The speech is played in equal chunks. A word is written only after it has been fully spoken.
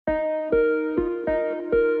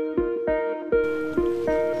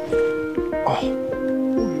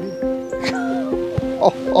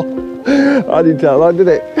I didn't tell that, did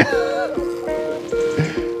it?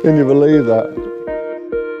 Can you believe that?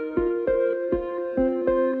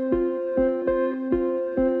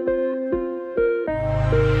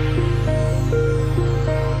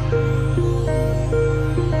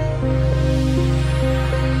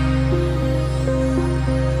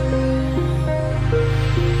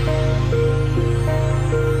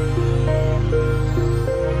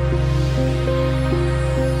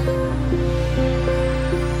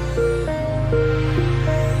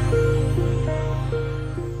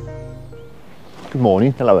 Good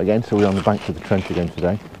morning, hello again. So we're on the banks of the Trent again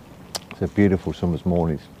today. It's a beautiful summer's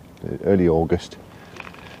morning, it's early August,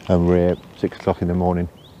 and we're here 6 o'clock in the morning.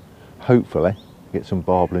 Hopefully get some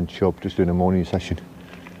barbel and chub, just doing a morning session.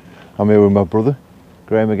 I'm here with my brother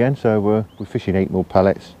Graham again, so we're fishing 8mm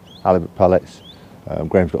pellets, halibut pellets.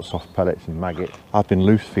 Graham's got soft pellets and maggot. I've been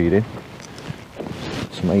loose feeding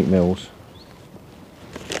some 8mm.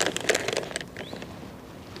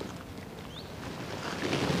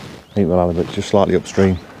 Halibut, just slightly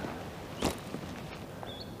upstream. But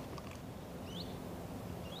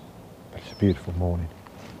it's a beautiful morning.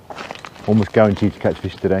 Almost guaranteed to catch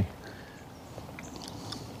fish today.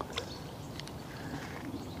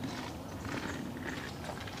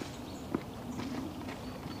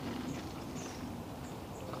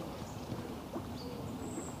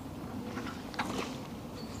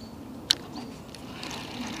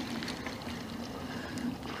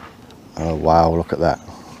 Oh wow, look at that.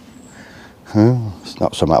 It's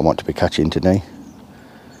not something I want to be catching today.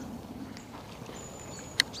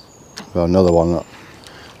 Well, another one that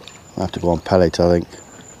I have to go on pellet, I think.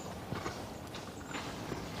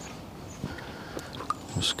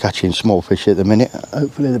 Just catching small fish at the minute.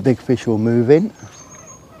 Hopefully the big fish will move in.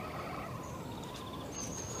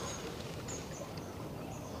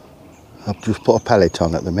 I've just put a pellet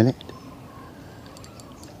on at the minute.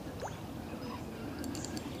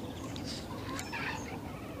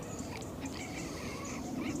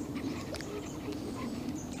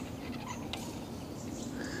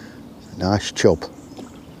 Nice chub.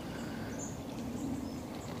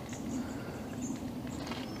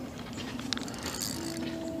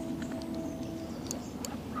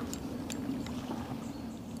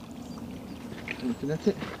 Looking at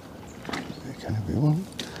it. There can be one.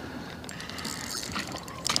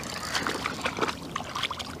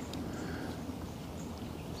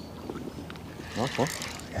 Nice one.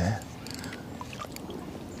 Yeah.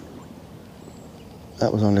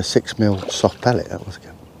 That was on a 6mm soft pellet, that was good.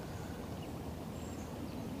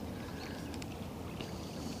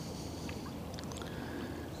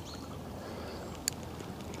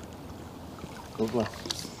 Lovely.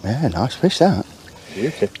 Yeah, nice fish that.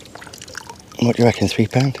 Beautiful. What do you reckon, £3?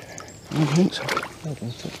 I don't think so. I don't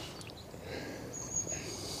think so.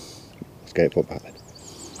 Let's get it put back then.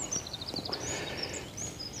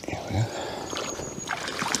 Here we go.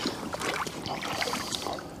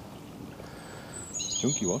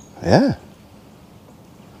 Chunky one. Yeah.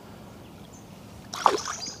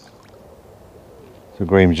 So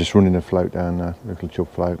Graham's just running a float down there, little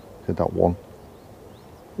chub float. Said that one.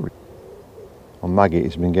 On maggot,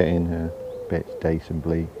 he's been getting bits, dace and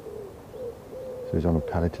bleak. So he's on a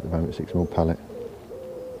pellet at the moment, 6mm pellet.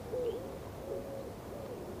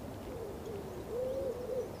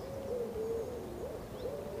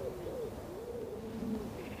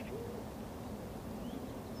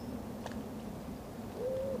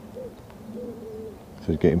 So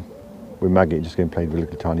he's getting, with maggot, just getting played with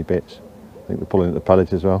little tiny bits. I think they're pulling at the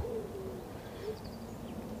pellet as well.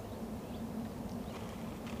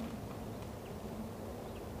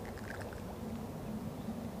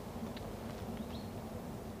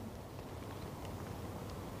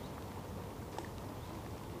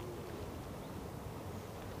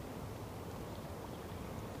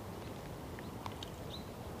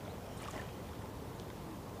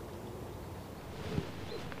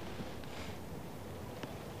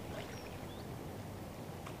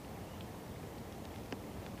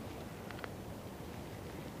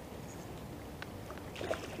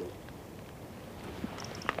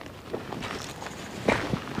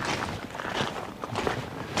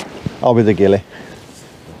 I'll be the gilly.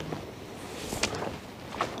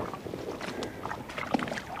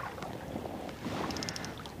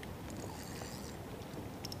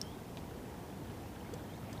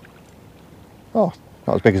 Oh,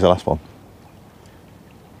 not as big as the last one.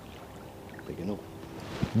 Big enough.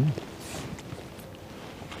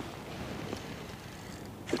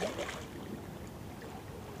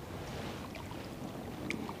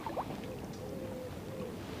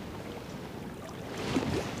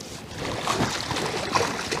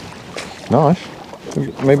 Nice.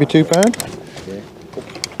 Maybe £2? Yeah.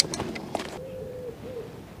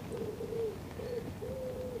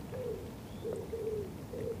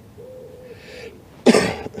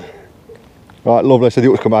 Right, lovely. So it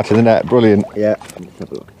was come out of the net. Brilliant. Yeah. Let's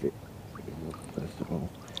have a look at it. First of all.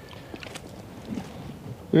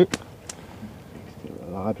 Yep. Still a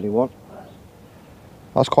lively one.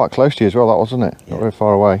 That's quite close to you as well, that wasn't it? Yeah. Not very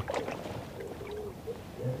far away.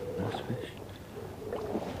 Nice fish.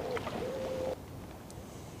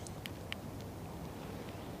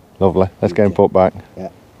 Lovely. Let's get him put back.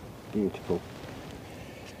 Yeah. Beautiful.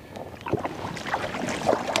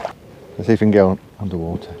 Let's see if we can go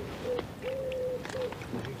underwater.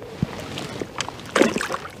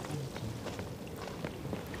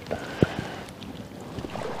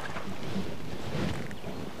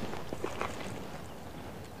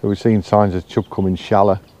 So we've seen signs of chub coming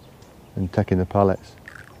shallow and taking the pellets.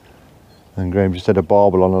 And Graham just had a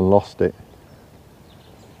barbel on and lost it.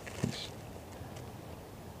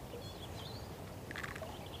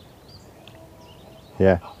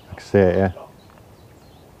 Yeah, I can see it, yeah.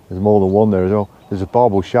 There's more than one there as well. There's a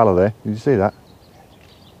barbel shallow there. Did you see that?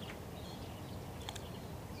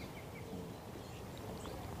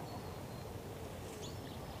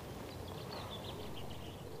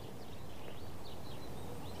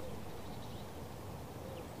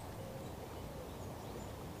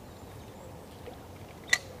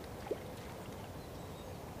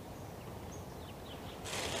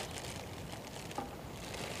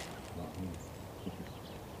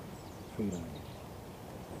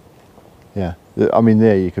 Yeah, I mean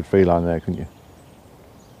there you could free line there, couldn't you?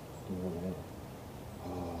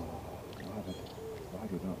 Why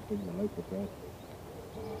did not bring the local bread?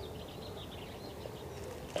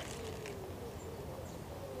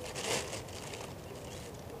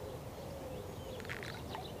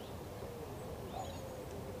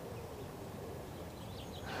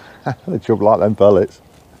 The chub like them pellets.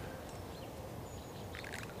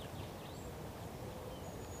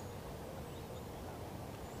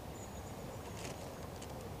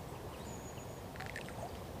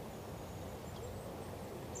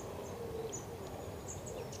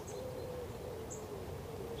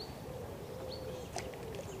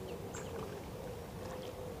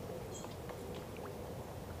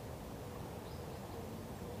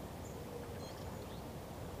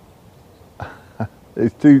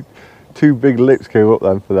 It's two big lips came up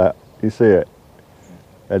then for that. You see it?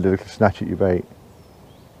 And they snatch at your bait.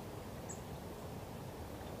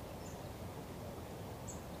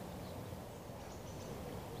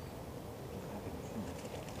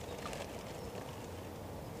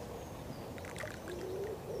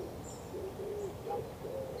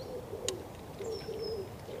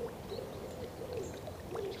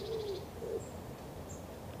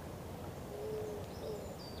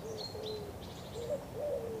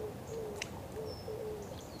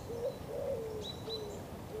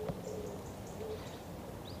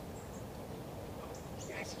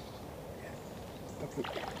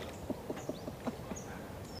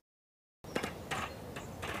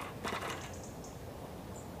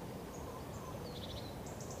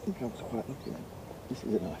 I think I was quite lucky then. This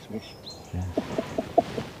is a nice fish. Yeah.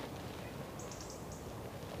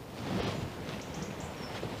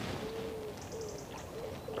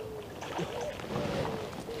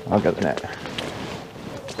 I'll get the net.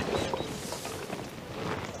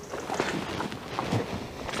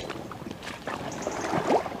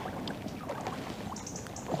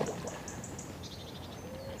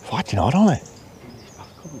 Fighting hard, aren't they?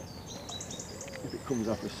 If it comes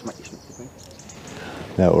off, just smack your snap the bait.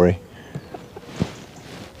 Don't worry.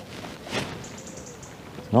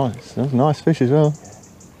 It's nice. That's a nice fish as well.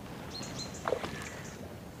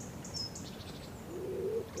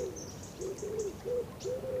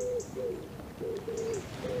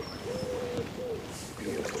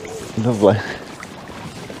 Lovely.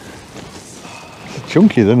 It's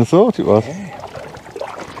chunkier than I thought it was. Yeah.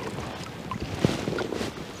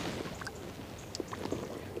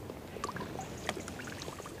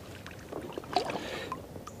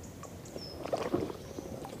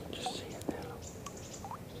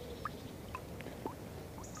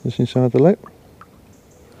 Just inside the lip.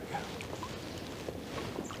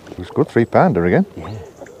 Looks good, 3 pounder again. Yeah.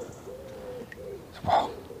 Wow.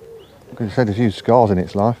 Like I said, there's a few scars in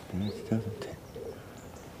its life. Yes, it doesn't it?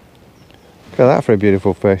 Look at that for a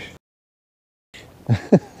beautiful fish.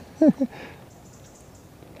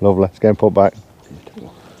 Lovely, let's get him put back.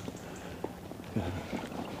 Beautiful.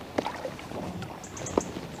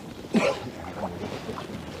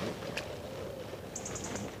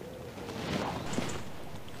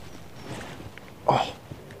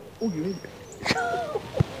 Oh, you're in.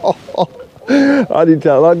 I didn't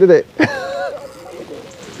tell that, did it?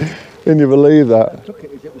 Can you believe that? I took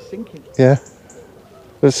it as it was sinking. Yeah.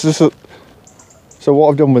 It's just so what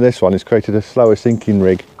I've done with this one is created a slower sinking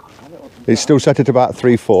rig. I don't want to It's still set at about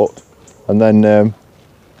 3 foot, and then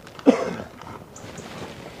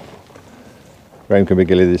Graham can be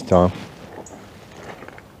gilly this time.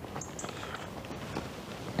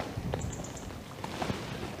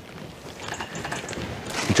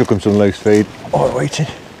 You chuck him some loose feed. Oh, waiting.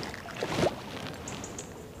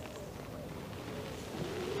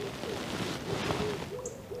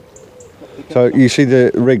 So you see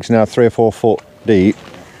the rig's now 3 or 4 foot deep,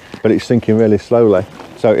 but it's sinking really slowly.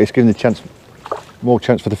 So it's giving the more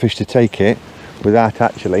chance for the fish to take it without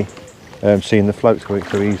actually seeing the floats going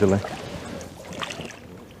so easily.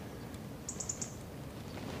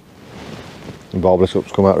 And barbel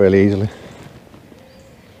ups come out really easily.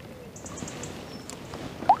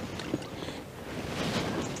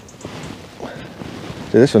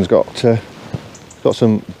 So this one's got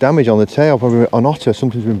some damage on the tail, probably an otter,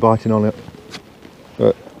 something's been biting on it.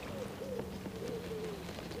 But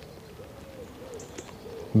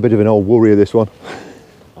a bit of an old worrier, this one.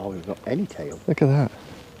 Oh, we've got any tail. Look at that.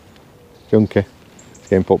 Junkie. It's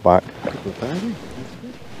getting put back.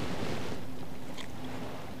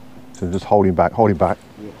 So I'm just holding back. Yeah.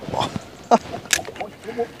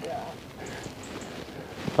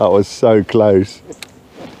 That was so close.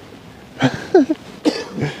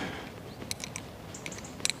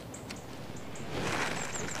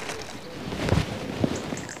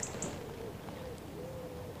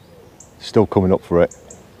 Still coming up for it.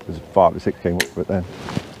 There's 5 or 6 came up for it then.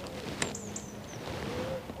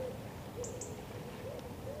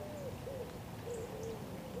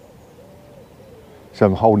 So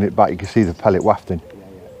I'm holding it back, you can see the pellet wafting. Yeah.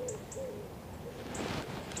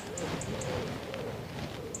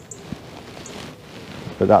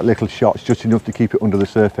 But that little shot's just enough to keep it under the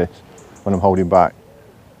surface when I'm holding back.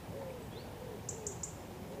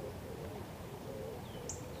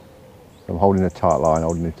 I'm holding a tight line,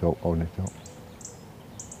 holding it up.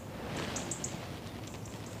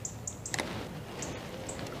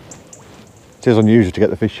 It is unusual to get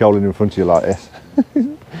the fish shoaling in front of you like this.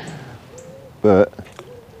 But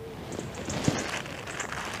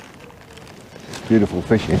it's beautiful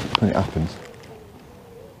fishing when it happens.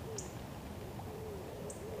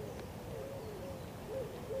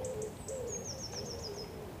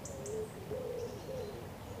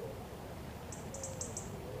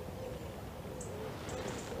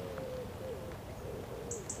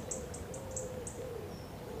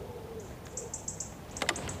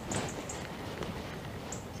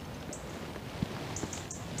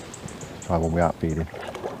 Try one without feeding.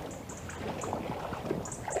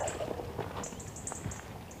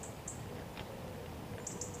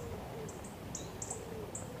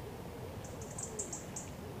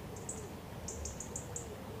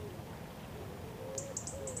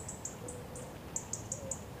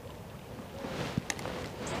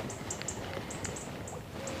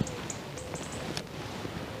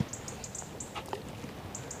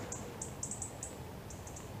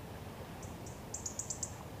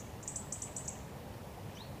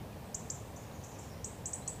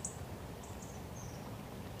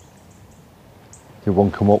 Did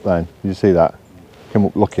one come up then? Did you see that? Came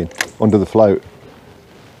up looking under the float.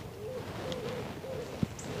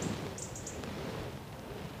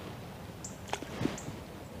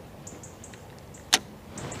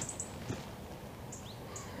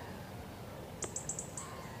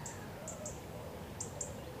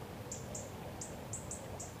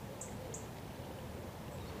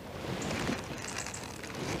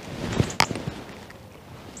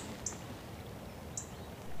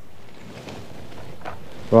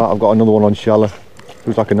 Right, I've got another one on shallow.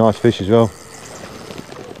 Looks like a nice fish as well.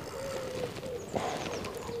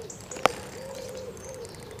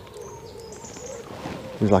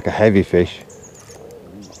 Looks like a heavy fish.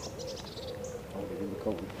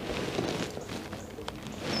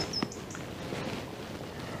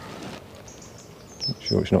 Not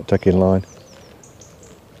sure it's not taking line.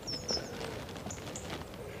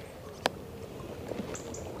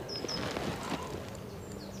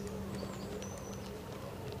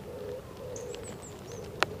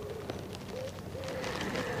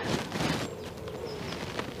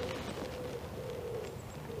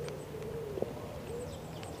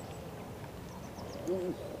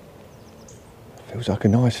 Feels like a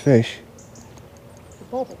nice fish. A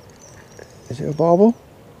barbel. Is it a barbel?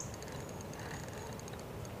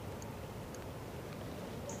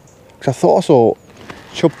 Because I thought I saw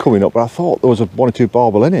chub coming up, but I thought there was 1 or 2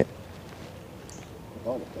 barbel in it. A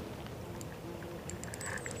barbel.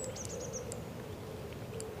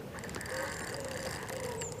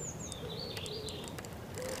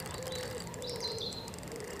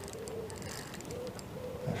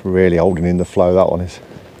 That's really holding in the flow, that one is.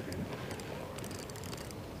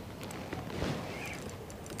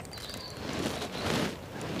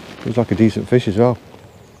 Looks like a decent fish as well.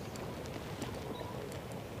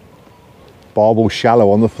 Barbel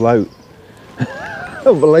shallow on the float.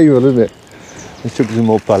 Unbelievable, isn't it? Let's chuck some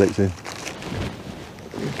more pellets in.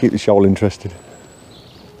 Keep the shoal interested.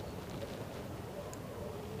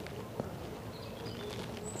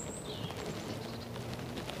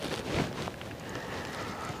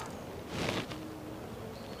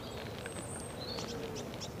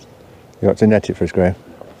 You got to net it for us, Graham?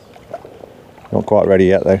 Not quite ready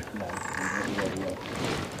yet though.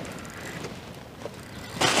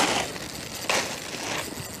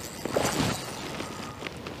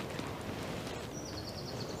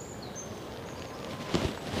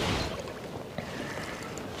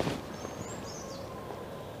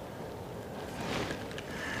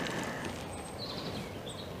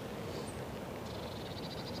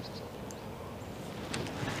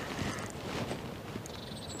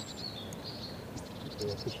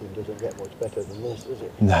 Fishing doesn't get much better than this, does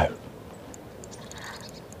it? No.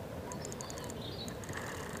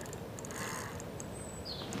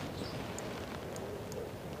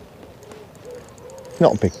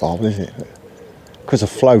 Not a big barbel, is it? Because the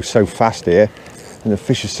flow's so fast here and the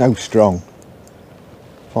fish are so strong,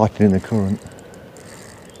 fighting in the current.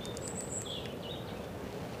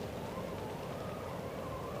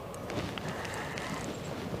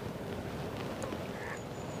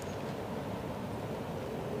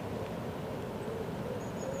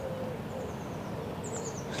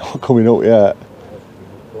 Not coming up yet.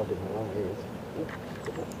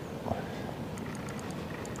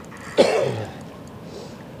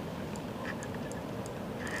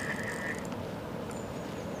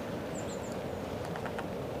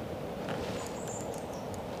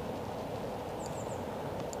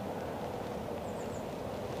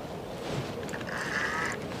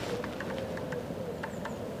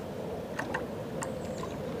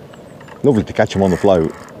 Lovely to catch them on the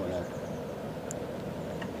float.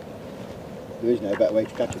 There is no better way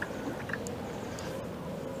to catch them.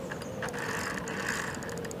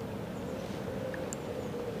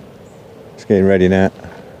 It's getting ready now.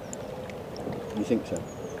 You think so?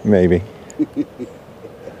 Maybe.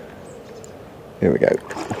 Here we go.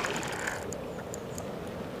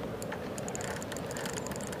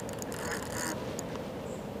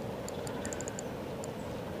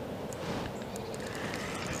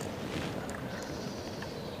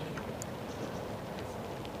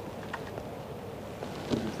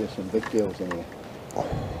 There's some big gills in here.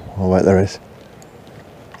 Oh, wait, there is.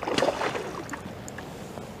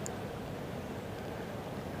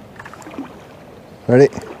 Ready?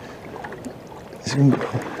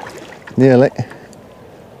 Nearly.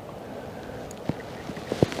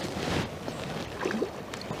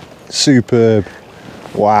 Superb.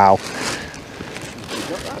 Wow. Not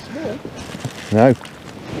that small. No.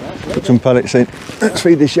 Put some pellets in. Let's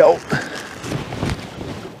feed this shoal.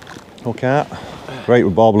 Hook out. Great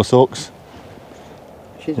with barbless hooks.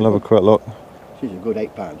 We'll have a quick look. She's a good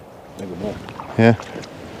 £8, maybe more. Yeah.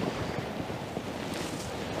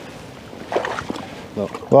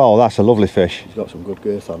 Look. Well, that's a lovely fish. She's got some good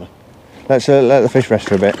girth on her. Let's let the fish rest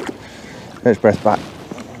for a bit. Get its breath back.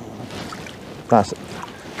 I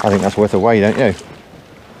think that's worth a weigh, don't you?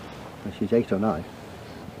 And she's 8 or 9,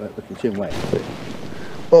 but we can soon weigh.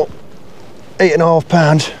 Well,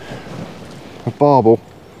 £8.5 of barbel,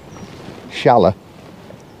 shallow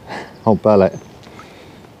on pellet.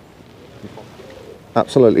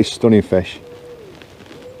 Absolutely stunning fish.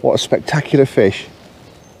 What a spectacular fish.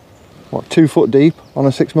 What, 2 foot deep on a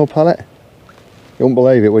 6mm pellet? You wouldn't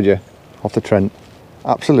believe it, would you? Off the Trent.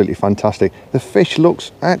 Absolutely fantastic. The fish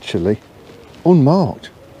looks actually unmarked,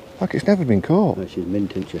 like it's never been caught. Oh, she's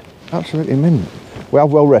mint, isn't she? Absolutely mint. We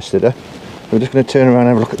have well rested her. We're just going to turn around and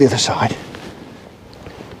have a look at the other side.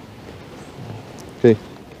 See?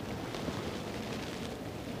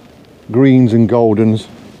 Greens and goldens.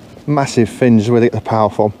 Massive fins where they get the power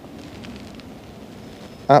from.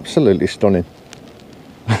 Absolutely stunning.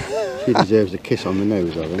 She deserves a kiss on the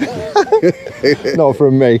nose, I think. Not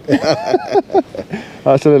from me.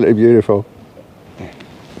 Absolutely beautiful.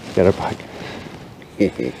 Get her back.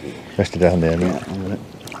 Rest her down there now. Yeah, I'm going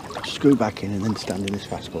to screw back in and then stand in this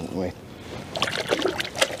fast boat way.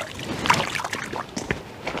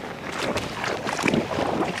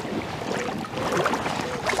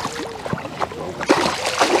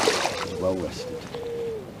 Well rested.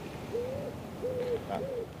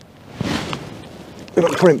 We've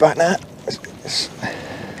got to put him back now. It's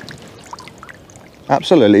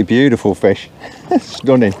absolutely beautiful fish.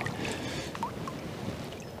 Stunning.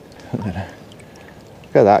 Look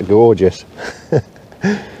at that, gorgeous.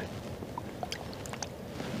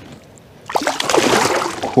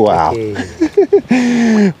 Wow.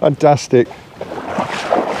 Fantastic.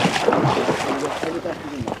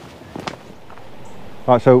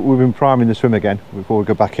 Right, so we've been priming the swim again before we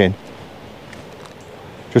go back in.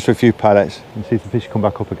 Just for a few pellets and see if the fish come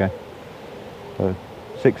back up again. So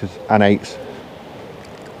 6s and 8s.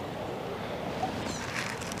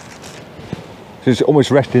 So it's almost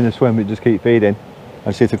resting the swim, but just keep feeding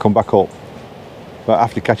and see if they come back up. But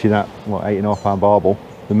after catching that, what, 8.5 pound barbel,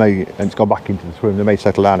 they may, and it's gone back into the swim, they may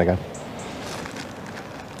settle down again.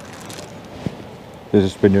 They've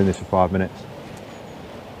just been doing this for 5 minutes.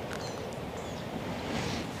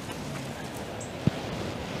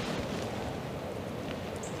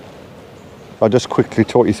 I'll just quickly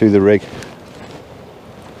talk you through the rig.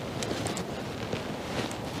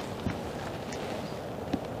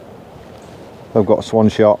 I've got a swan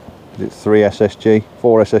shot, it's 3 SSG,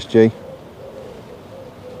 4 SSG,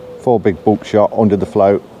 4 big bulk shot under the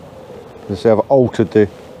float. As I say, I've altered the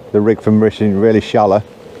rig from being really shallow.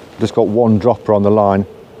 Just got 1 dropper on the line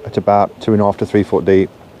at about 2.5 to 3 foot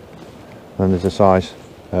deep. And there's a size,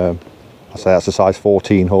 I say that's a size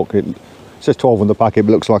 14 hook. It says 12 on the packet,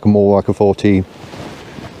 but looks like more like a 14.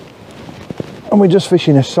 And we're just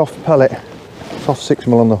fishing a soft pellet, soft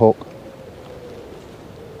 6mm on the hook.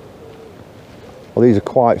 Well, these are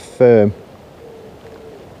quite firm,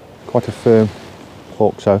 quite a firm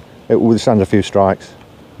hook, so it will withstand a few strikes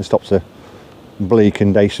and stops the bleak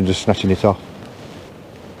and dace from just snatching it off.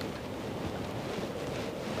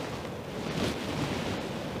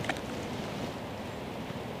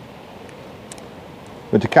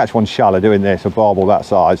 But to catch one shallow doing this, a barbel that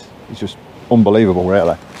size, it's just unbelievable,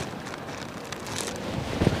 really.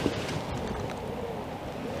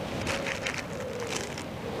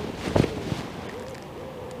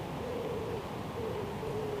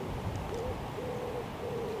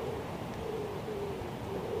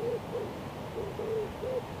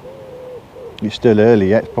 It's still early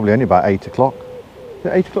yet, it's probably only about 8 o'clock. Is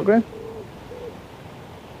it 8 o'clock, Graham?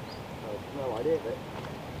 No idea, but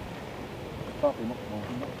can't be much more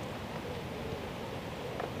than that.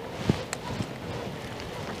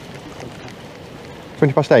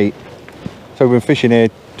 20 past 8. So we've been fishing here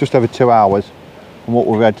just over 2 hours, and what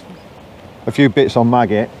we've had a few bits on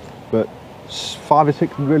maggot, but 5 or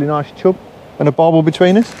 6 really nice chub and a barbel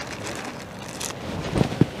between us.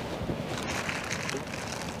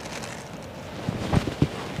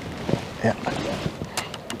 Yeah.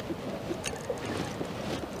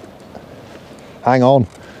 Hang on.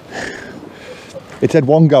 It had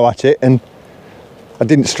 1 go at it and I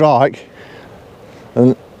didn't strike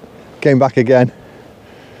and came back again.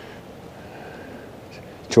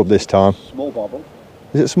 Chub this time. Small barbel.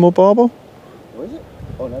 Is it a small barbel? Or is it?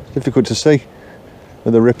 Oh no. It's difficult to see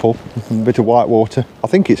with the ripple and a bit of white water. I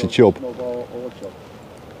think it's a chub. Small barbel or a chub?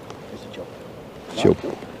 It's a chub. Chub.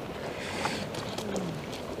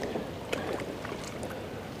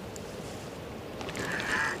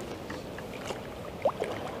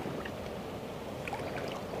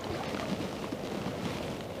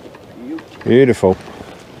 Beautiful.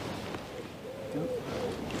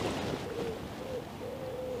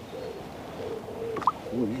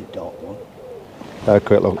 Oh, he's a dark one. Have a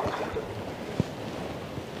quick look.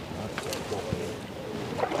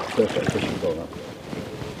 Perfect fishing for that.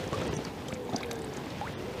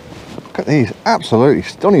 Look at these, absolutely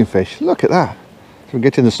stunning fish. Look at that. So we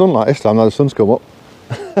get in the sunlight this time, now the sun's come up.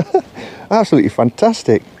 Absolutely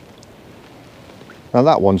fantastic. Now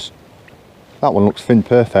that one looks fin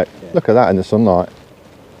perfect. Yeah. Look at that in the sunlight.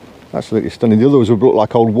 Absolutely stunning. The others would look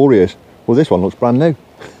like old warriors. Well, this one looks brand new.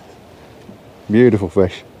 Beautiful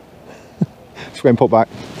fish. Just go and put back.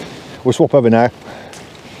 We'll swap over now.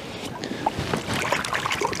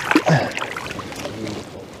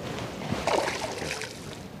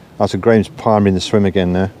 That's a Graham's priming the swim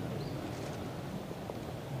again there.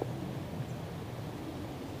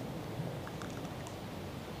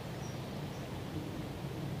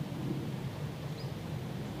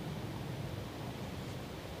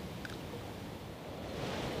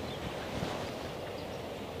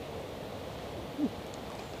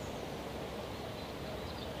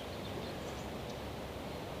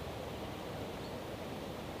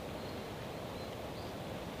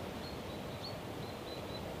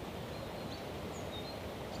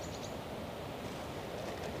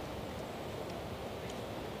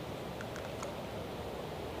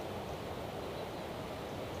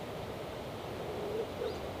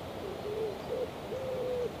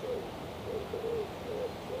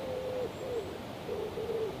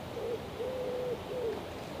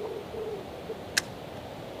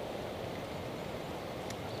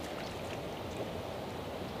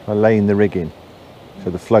 By laying the rig in, so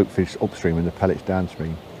the float fish upstream and the pellets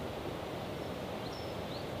downstream.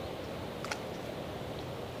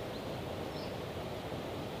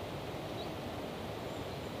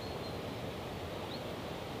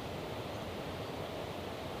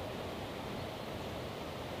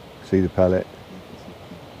 see the pellet.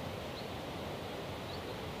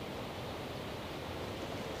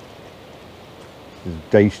 There's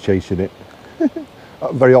Dace chasing it.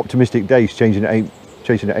 Very optimistic Dace chasing an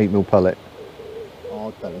 8mm pellet.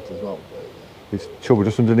 Hard pellet as well. It's Chub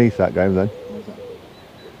just underneath that game then. Where's that?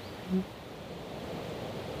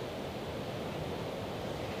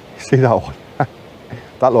 See that one?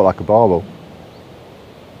 That looked like a barbel.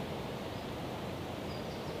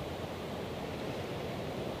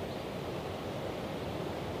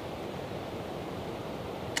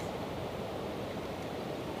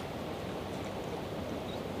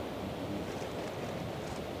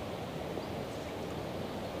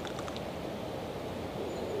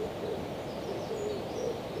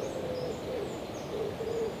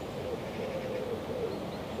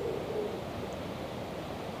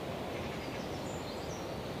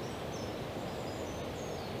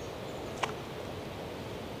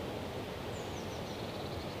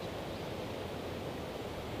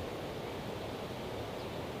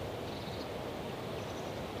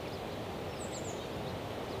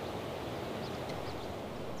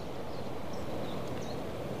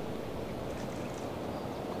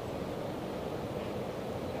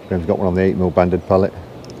 Graham's got one on the 8mm banded pellet.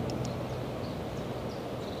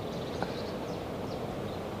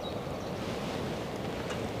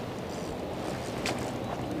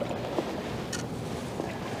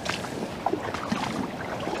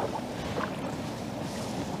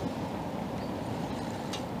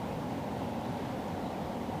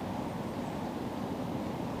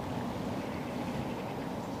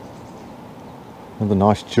 Another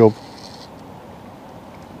nice chub.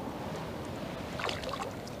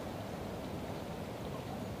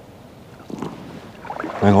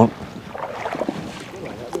 Hang on.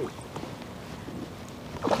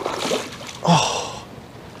 Oh,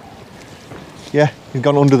 yeah, he's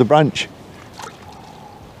gone under the branch.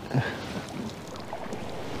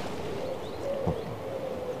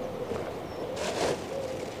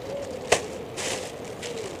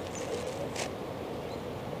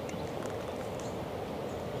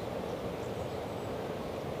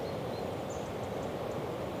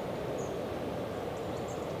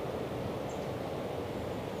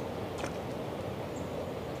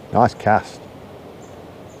 Nice cast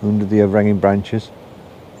under the overhanging branches.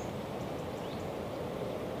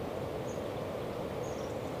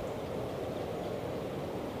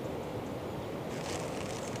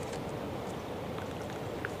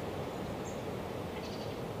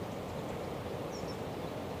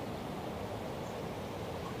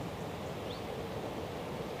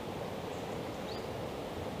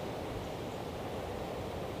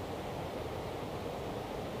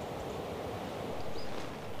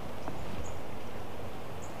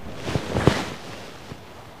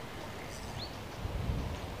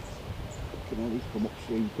 Can at least come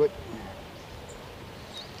upstream quick.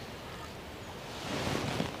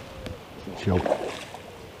 Chub.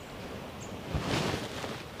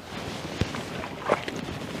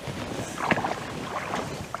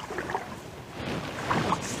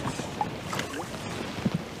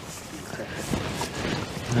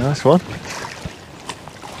 Nice one.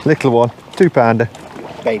 Little one, 2-pounder.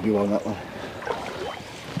 Baby one, that one.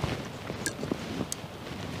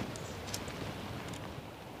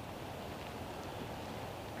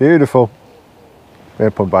 Beautiful. Fair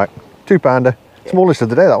put back. 2-pounder. Yeah. Smallest of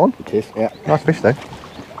the day, that one. It is, yeah. Nice fish though.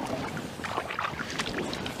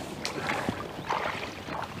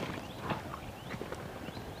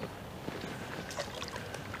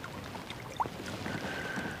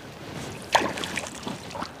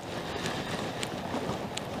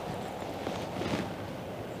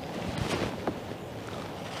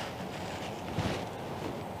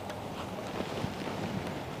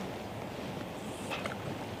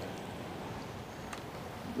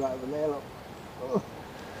 Right over there, look. Oh.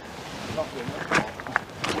 Not really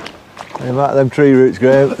much. They like them tree roots,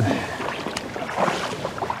 Graham.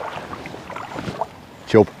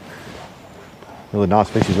 Chub. Another nice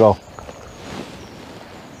fish as well.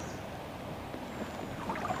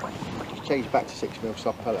 Just change back to 6mm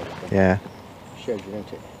soft pellet. I think. Yeah. Shows you,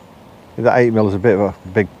 don't it? That 8mm is a bit of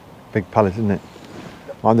a big pellet, isn't it?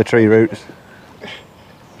 Mind the tree roots.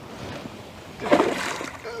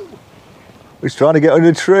 He's trying to get under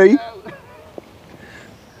a tree.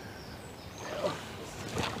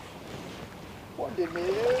 What did me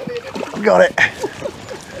earlier? Got it.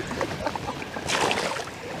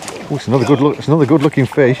 Oh, it's another good look. It's another good looking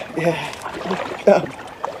fish. Yeah.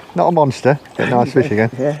 Not a monster, but nice fish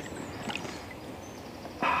again. Yeah.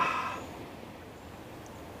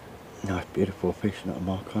 Nice, beautiful fish, not a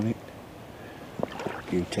mark on it.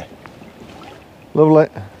 Beauty. Lovely.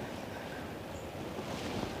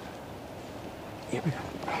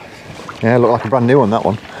 Yeah, look like a brand new one, that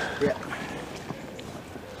one. Yeah.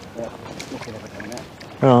 Yeah, nothing ever done that.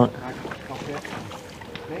 Right.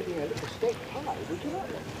 Maybe a little steak pie, would you like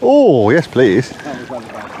that? Oh, yes, please. That was one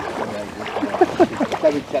about it.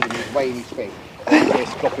 They were telling me he's weighing his feet. They're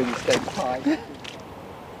stopping the steak pie.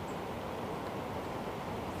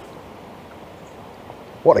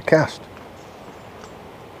 What a cast.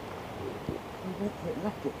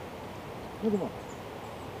 Another one.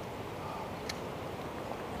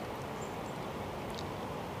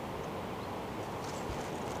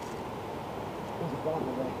 There's a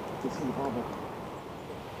barbel there. You see the barbel?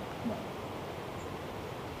 No.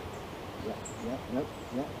 Yeah, no,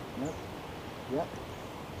 yeah.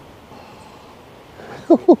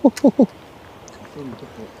 I see him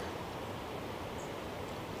took it.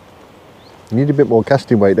 You need a bit more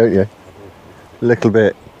casting weight, don't you? A little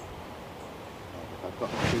bit. I've got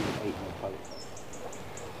 2 8mm pellets.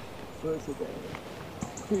 First of all,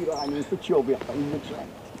 3 linings for Chub in the Trent.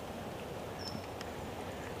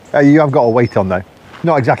 You have got a weight on though.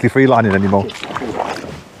 Not exactly free lining anymore.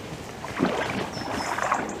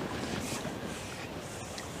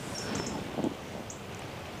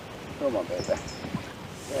 Come on, baby.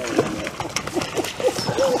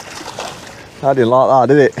 I didn't like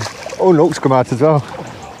that, did it? Oh, look's come out as well.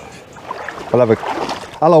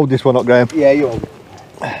 I'll hold this one up, Graham. Yeah, you hold it.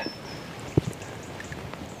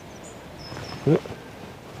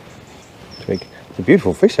 It's a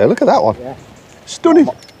beautiful fish there. Look at that one. Yeah. Stunning.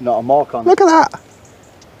 Not a mark on it. Look at that.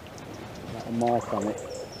 Not a mark on it.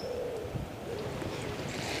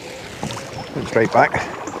 Look straight back.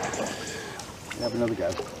 Have another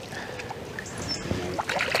go.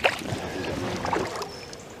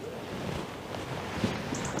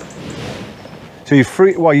 So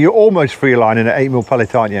you're almost free lining at 8mm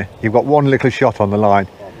pellet, aren't you? You've got one little shot on the line.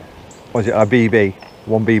 Was it a BB?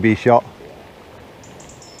 One BB shot?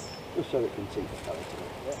 Just so it can see the pellet.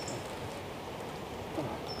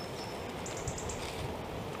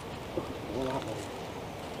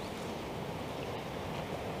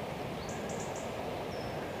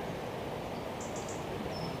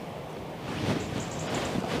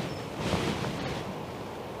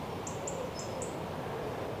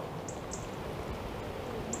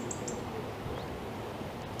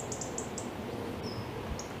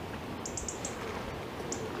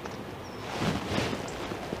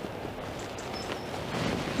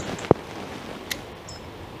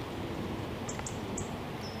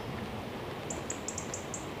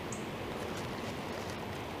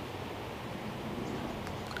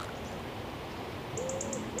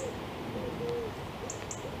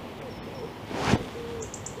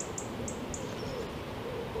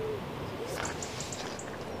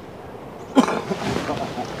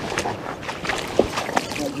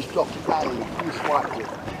 Just dropped it down and you swiped it.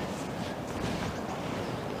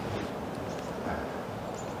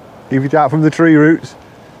 Keep it out from the tree roots.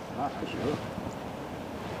 That's for sure.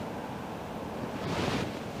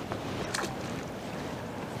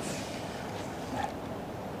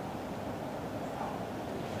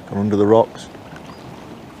 Gone under the rocks.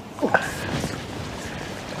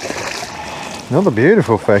 Another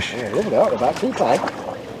beautiful fish. Yeah, lovely out about 2 pay.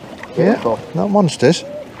 Yeah, not monsters.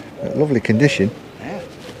 Lovely condition. Yeah.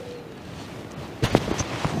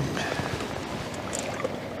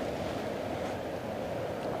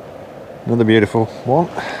 Another beautiful one.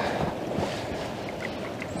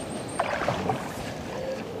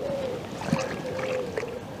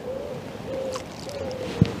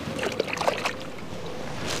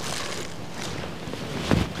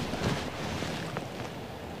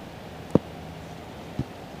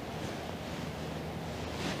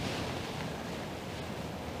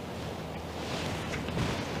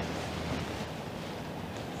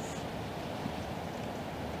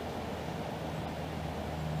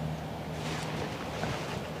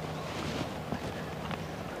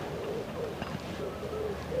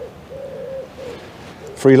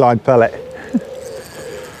 Free line pellet.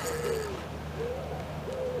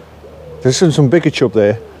 There's some bigger chub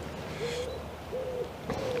there.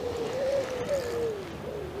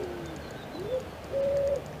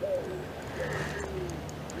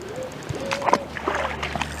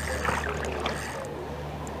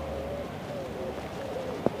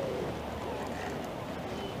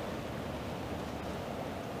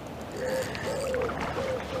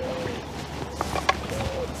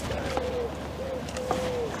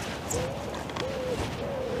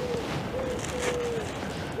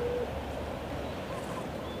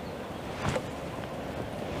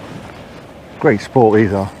 Great sport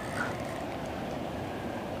these are.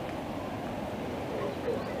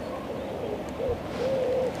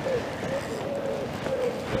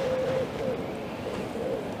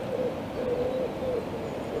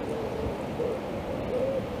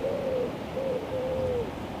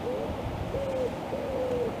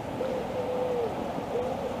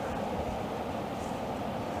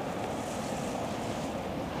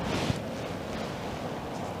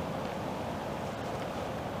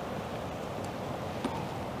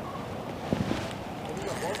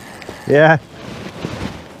 Yeah.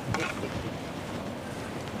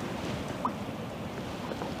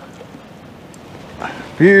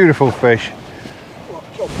 Beautiful fish. What,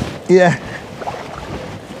 chub? Yeah.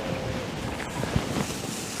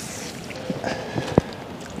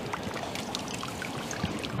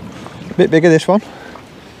 Bit bigger this one.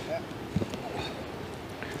 Yeah.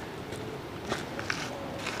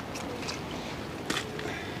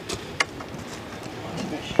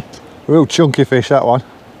 Fish. Real chunky fish, that one.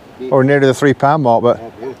 Or nearly the £3 mark, but Yeah,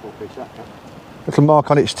 beautiful fish that. little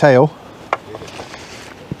mark on its tail.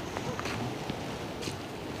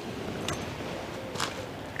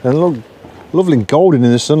 And look, lovely golden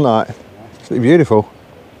in the sunlight. It's beautiful.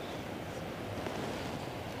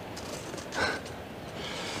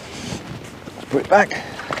 Let's put it back.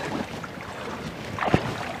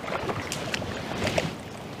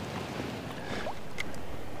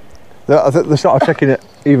 I think they start checking it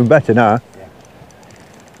even better now. Yeah.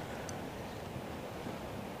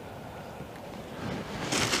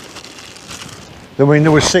 I mean,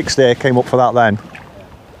 there was 6 there, came up for that then.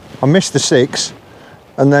 I missed the 6,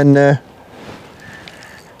 and then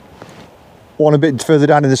one a bit further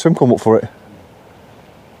down in the swim come up for it.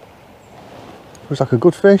 Looks like a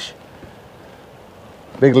good fish.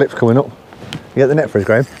 Big lips coming up. You get the net for us,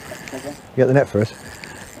 Graham? Okay. You get the net for us?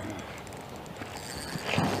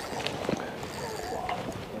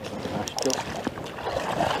 Nice chub.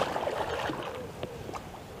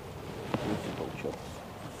 Beautiful chub.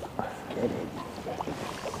 Get it.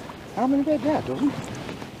 How many bed there, doesn't?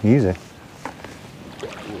 Easy.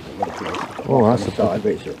 Oh, that's a side,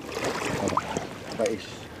 but it's, you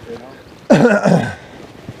know.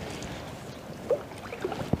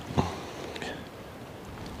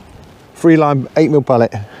 Free line 8mm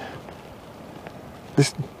pellet.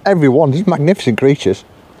 This, every one, these magnificent creatures,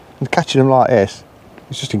 and catching them like this,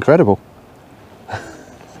 it's just incredible.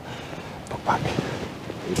 Put back.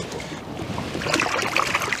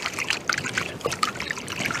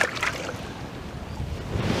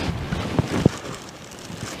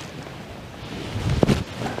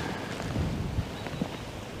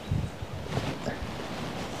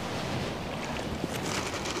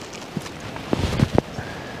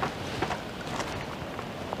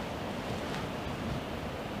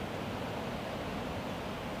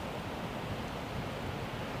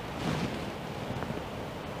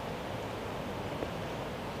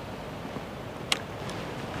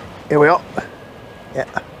 Here we are. Yeah.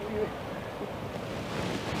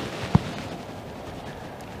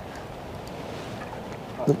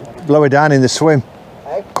 Lower down in the swim.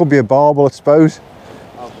 Hey? Could be a barbel, I suppose.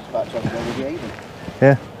 I was just about to have a go with you even.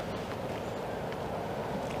 Yeah.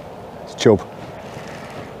 It's chub.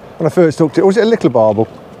 When I first looked at it, was it a little barbel?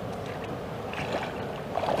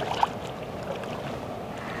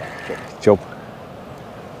 Chub.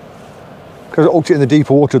 Because I hooked it in the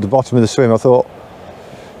deeper water at the bottom of the swim, I thought.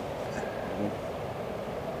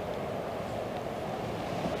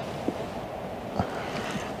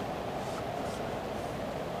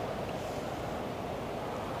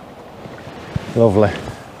 Lovely.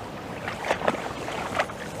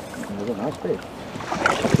 There's a nice bit.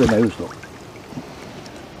 That's the nose, look.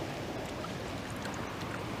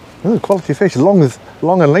 Oh, quality fish, long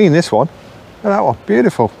and lean this one. Look at that one,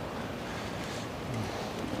 beautiful.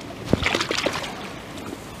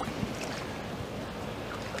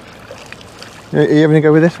 Are you having a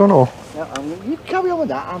go with this one or? No, you carry on with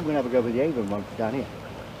that, I'm going to have a go with the Avon one down here.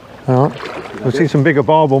 Alright, we'll see some bigger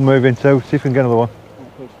barbel moving, so see if we can get another one.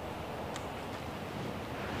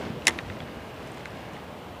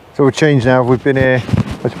 So we're changed now, we've been here,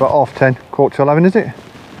 it's about 10:30, 11:15, is it?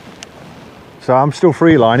 So I'm still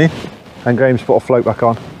free lining, and Graham's put a float back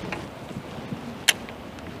on.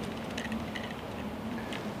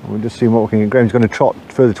 We'll just see what we can get. Graham's going to trot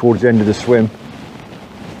further towards the end of the swim.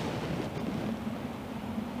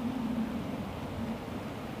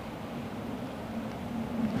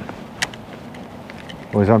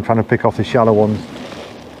 Whereas I'm trying to pick off the shallow ones.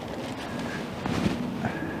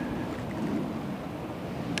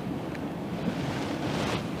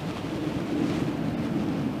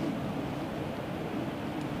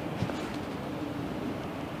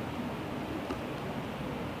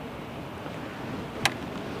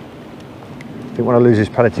 I think when I lose this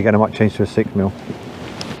pellet again I might change to a 6mm.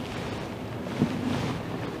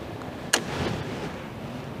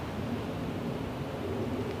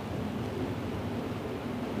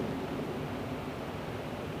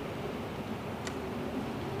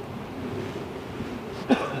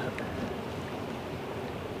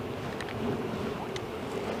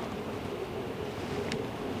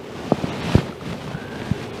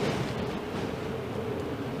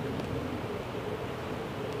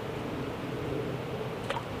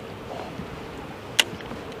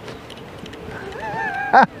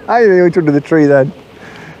 I went under the tree then.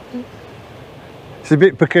 It's a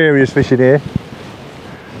bit precarious fishing here.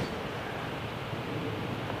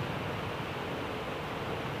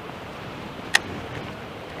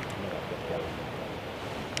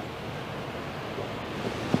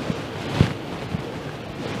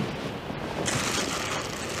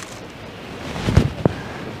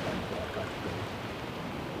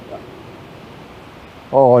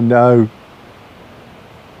 Oh no.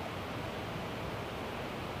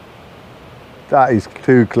 That is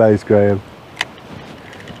too close, Graham.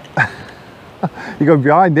 You go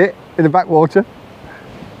behind it in the backwater.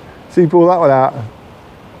 See, pull that one out.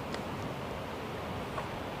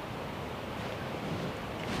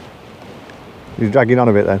 He's dragging on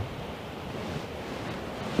a bit then.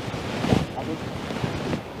 Oh,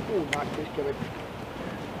 nice fish coming.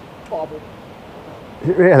 Barbel. Is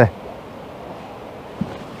it really?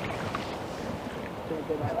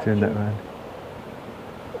 Turn that round.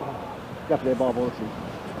 Definitely a barbel, this is.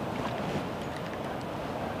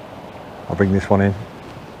 I'll bring this one in.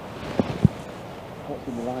 What's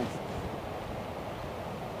in the line?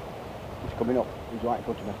 He's coming up. He's right in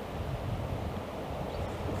front of me.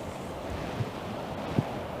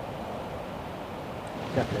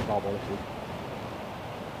 Definitely a barbel, this is.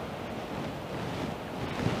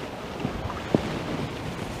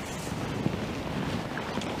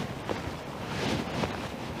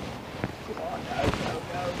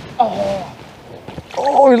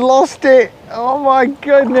 Oh, we lost it! Oh my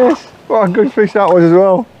goodness! What a good fish that was as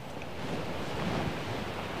well.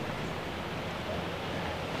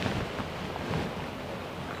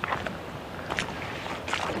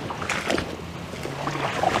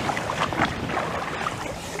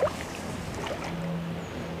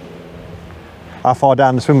 How far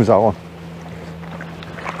down the swim was that one?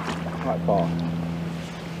 Quite far.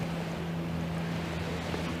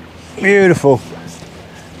 Beautiful.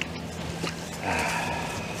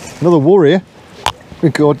 Another warrior.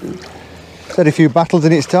 Good. It's had a few battles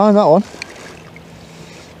in its time, that one.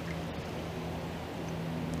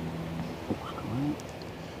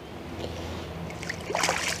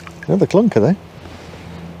 Another clunker there.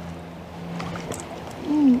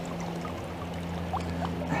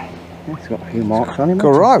 It's got a few marks on him.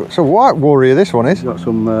 All right, it's a white warrior this one is. He's got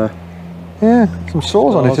some yeah, some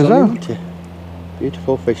sores on it as well.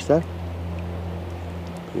 Beautiful fish there.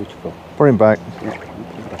 Beautiful. Put him back.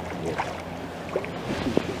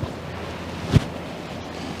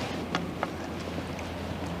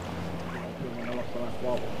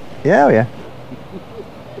 Yeah, yeah.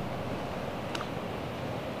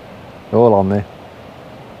 All on there.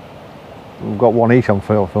 We've got one each on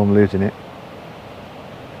film losing it.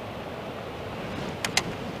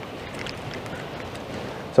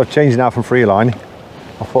 So I've changed now from free line.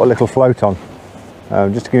 I've put a little float on,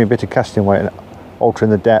 just to give me a bit of casting weight and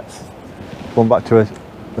altering the depth. Going back to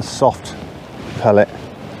a soft pellet.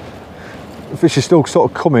 The fish is still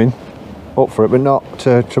sort of coming up for it, but not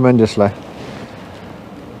tremendously.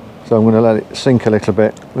 So I'm going to let it sink a little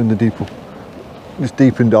bit when the deep, just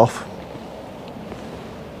deepened off.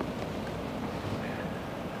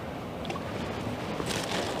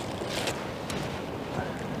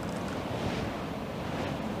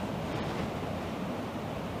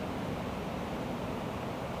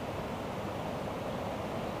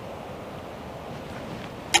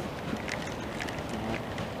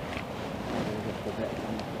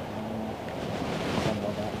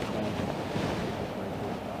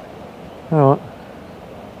 All right.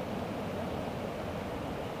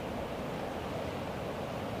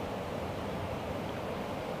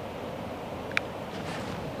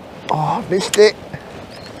 Oh, I missed it.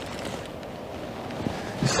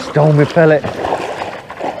 Stole my pellet.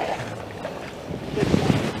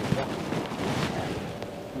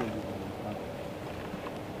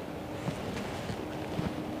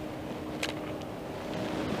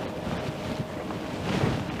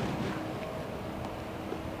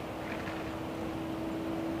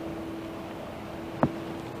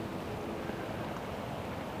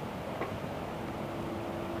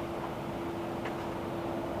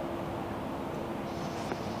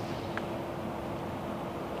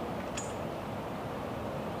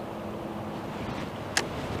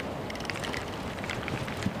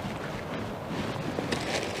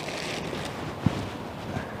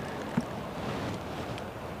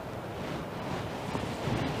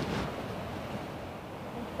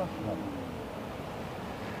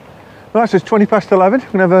 Right, so it's 20 past 11.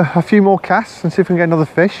 We're going to have a few more casts and see if we can get another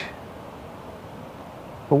fish.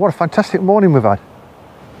 But what a fantastic morning we've had.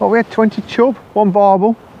 Well, we had 20 chub, 1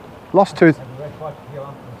 barbel, lost 2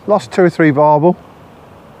 or 3 barbel.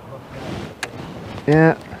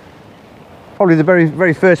 Yeah, probably the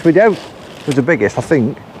very first video was the biggest, I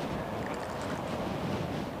think.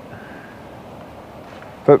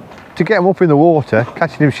 But to get them up in the water,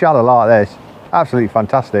 catching them shallow like this, absolutely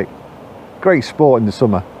fantastic. Great sport in the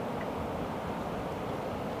summer.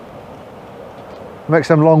 Makes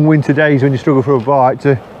them long winter days when you struggle for a bite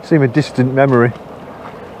to seem a distant memory.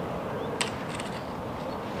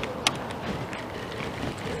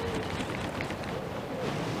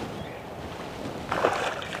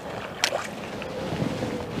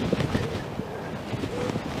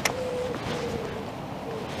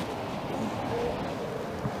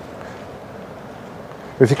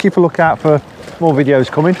 If you keep a lookout for more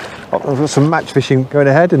videos coming, I've got some match fishing going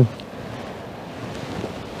ahead and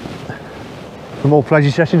some more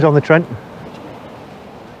pleasure sessions on the Trent.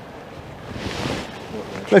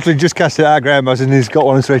 Literally just cast it out of ground and he's got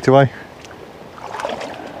one straight away.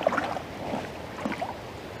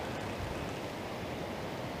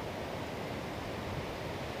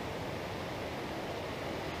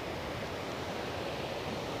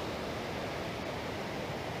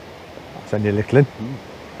 That's only a little in.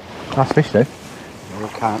 Nice fish though. You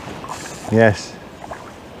can't. Yes.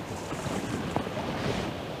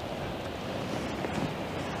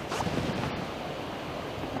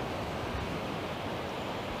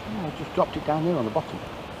 I just dropped it down there on the bottom.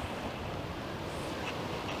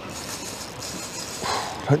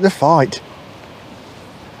 Look at the fight.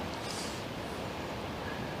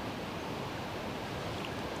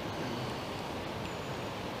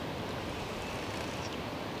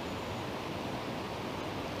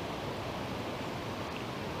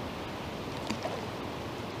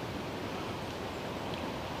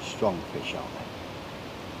 Strong fish, aren't they?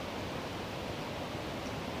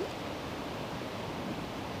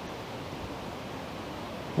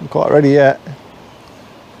 Not quite ready yet.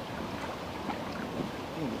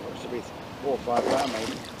 Looks to be 4 or 5 pound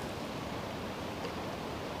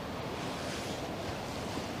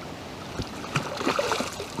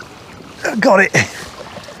maybe. Got it.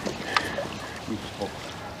 Beautiful.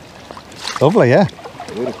 Lovely, yeah.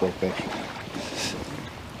 Beautiful fish.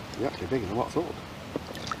 They're actually bigger than what I thought.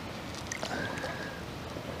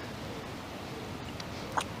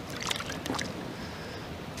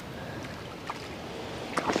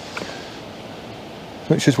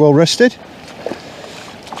 Which is well rested.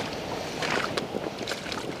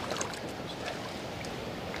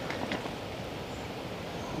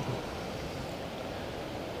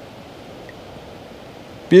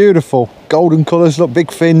 Beautiful golden colours, look,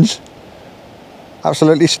 big fins,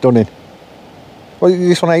 absolutely stunning. Well,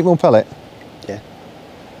 this one 8mm pellet? Yeah.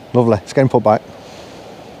 Lovely, let's get him put back.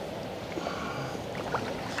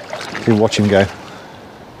 You watch him go.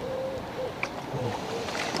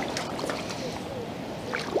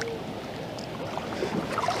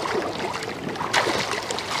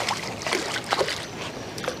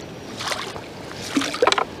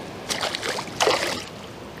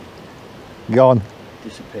 Gone.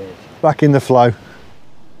 Disappeared. Back in the flow.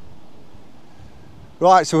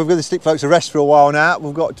 Right, so we've got the stick floats to rest for a while now.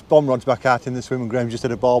 We've got bomb rods back out in the swim and Graham just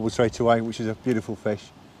had a barbel straight away, which is a beautiful fish.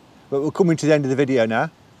 But we're coming to the end of the video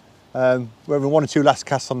now. We're having 1 or 2 last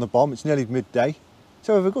casts on the bomb. It's nearly midday.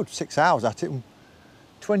 So we've a good 6 hours at it.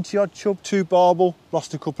 20 odd chub, 2 barbel,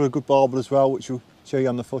 lost a couple of good barbel as well, which we'll show you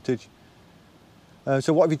on the footage.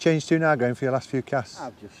 So what have you changed to now, Graham, for your last few casts?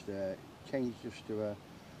 I've just changed just to a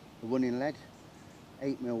running lead,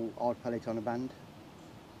 8mm hard pellet on a band.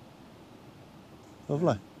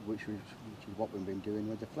 Lovely. Which is what we've been doing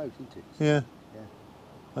with the float, isn't it? Yeah. Yeah.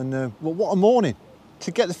 And well, what a morning.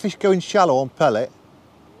 To get the fish going shallow on pellet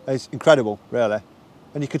is incredible, really.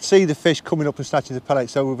 And you could see the fish coming up and snatching the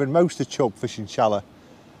pellet. So we've had most of the chub fishing shallow.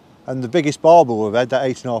 And the biggest barbel we've had, that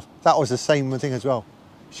 8.5, that was the same thing as well.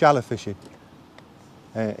 Shallow fishing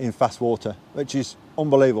in fast water, which is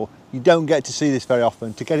unbelievable. You don't get to see this very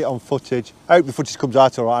often. To get it on footage, I hope the footage comes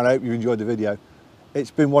out all right and I hope you enjoyed the video.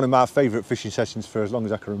 It's been one of my favourite fishing sessions for as long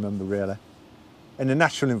as I can remember, really. In a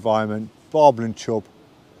natural environment, barbel and chub,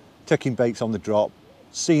 taking baits on the drop,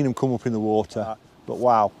 seeing them come up in the water. But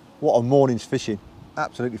wow, what a morning's fishing.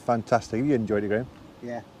 Absolutely fantastic. You enjoyed it, Graham?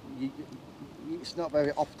 Yeah. It's not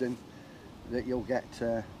very often that you'll get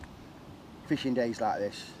fishing days like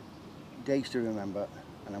this. Days to remember,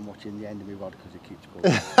 and I'm watching the end of my rod because it keeps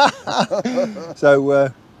pulling.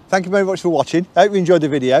 So thank you very much for watching. I hope you enjoyed the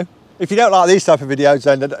video. If you don't like these type of videos,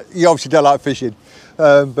 then you obviously don't like fishing.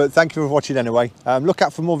 But thank you for watching anyway. Look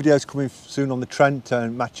out for more videos coming soon on the Trent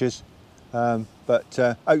and matches. But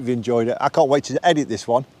hope you enjoyed it. I can't wait to edit this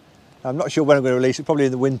one. I'm not sure when I'm going to release it, probably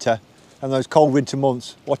in the winter. And those cold winter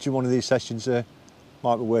months, watching one of these sessions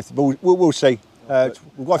might be worth it. But we'll see.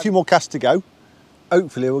 We've got a few more casts to go.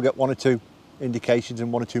 Hopefully we'll get 1 or 2 indications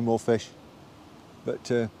and 1 or 2 more fish. But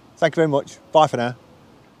thank you very much. Bye for now.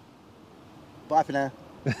 Bye for now.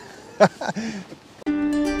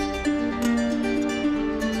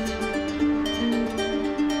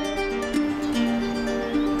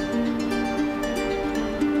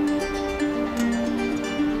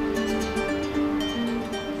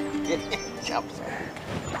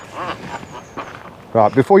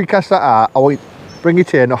 Right, before you cast that out, I want you to bring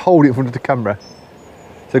it in and hold it in front of the camera.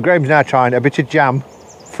 So Graham's now trying a bit of jam,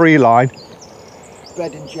 free line,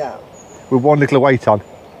 Bread and jam. with 1 little weight on.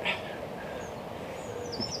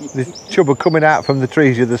 There's chub are coming out from the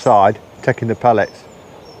trees the other side, taking the pellets.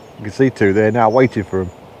 You can see 2 there now waiting for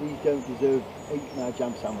them. These don't deserve 8 my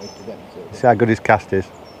jam sandwich to them. See how good his cast is.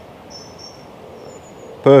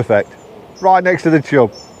 Perfect. Right next to the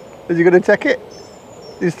chub. Is he going to take it?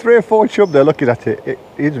 There's 3 or 4 chub there looking at it.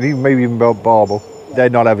 Maybe even Barbel. They're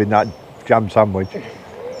not having that jam sandwich.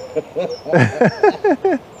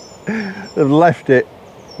 They've left it.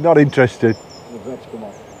 Not interested. The bread's come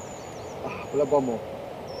on. We'll have 1 more.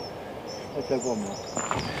 Let's have 1 more.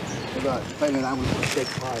 Right, depending on how much steak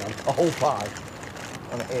pie on. A whole pie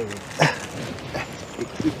on an earring.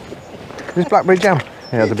 There's blackberry jam.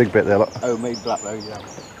 Yeah, there's a big bit there, look. Homemade blackberry jam.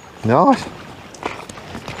 Nice.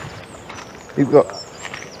 You've got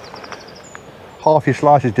half your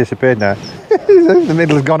slices disappeared now. The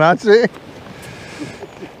middle has gone out, see?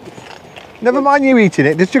 Never mind you eating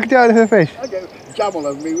it, just chuck it out of the fish. I go jam all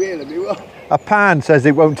over me, really, me well. A pan says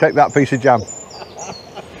it won't take that piece of jam.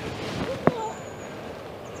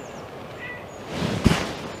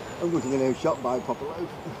 I'm going to the new shop buy a proper loaf.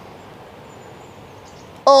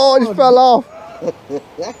 Oh, it just fell off.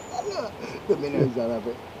 Put my nose on a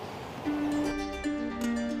bit.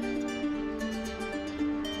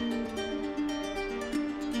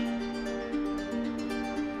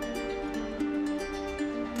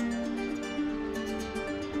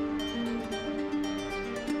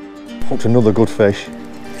 Hooked another good fish.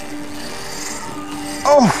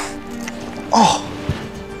 Oh! Oh!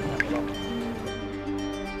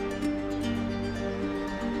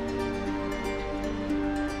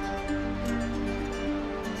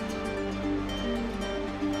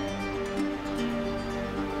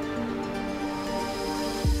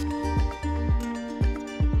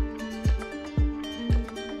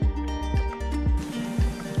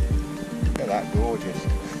 Look at that, gorgeous.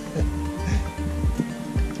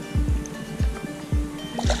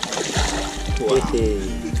 Wow.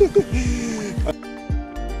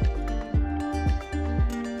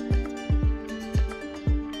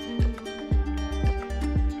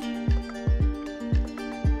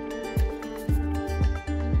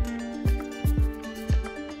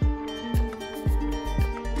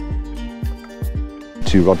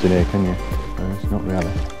 Two rods in here, can you? No, it's not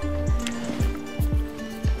really.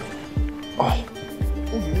 Oh.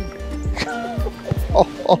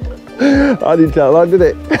 Oh. I didn't tell that, did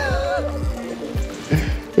it?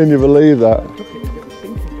 Can you believe that?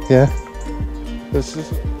 Yeah. This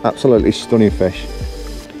is absolutely stunning fish.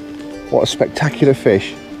 What a spectacular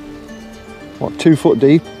fish. What, 2 foot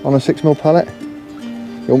deep on a 6mm pellet?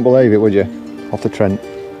 You wouldn't believe it, would you? Off the Trent.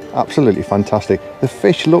 Absolutely fantastic. The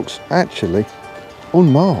fish looks actually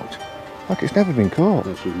unmarked, like it's never been caught.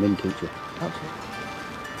 That's mint, isn't it? Absolutely.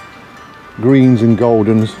 Greens and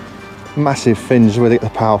goldens, massive fins with it, the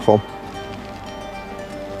powerful.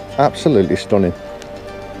 Absolutely stunning.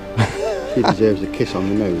 She deserves a kiss on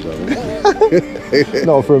the nose, I think.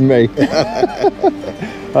 Not from me.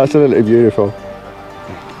 Absolutely beautiful.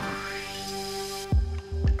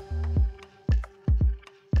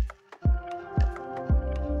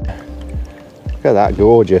 Look at that,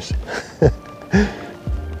 gorgeous.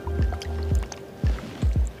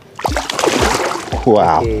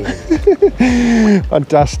 Wow.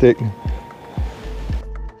 Fantastic.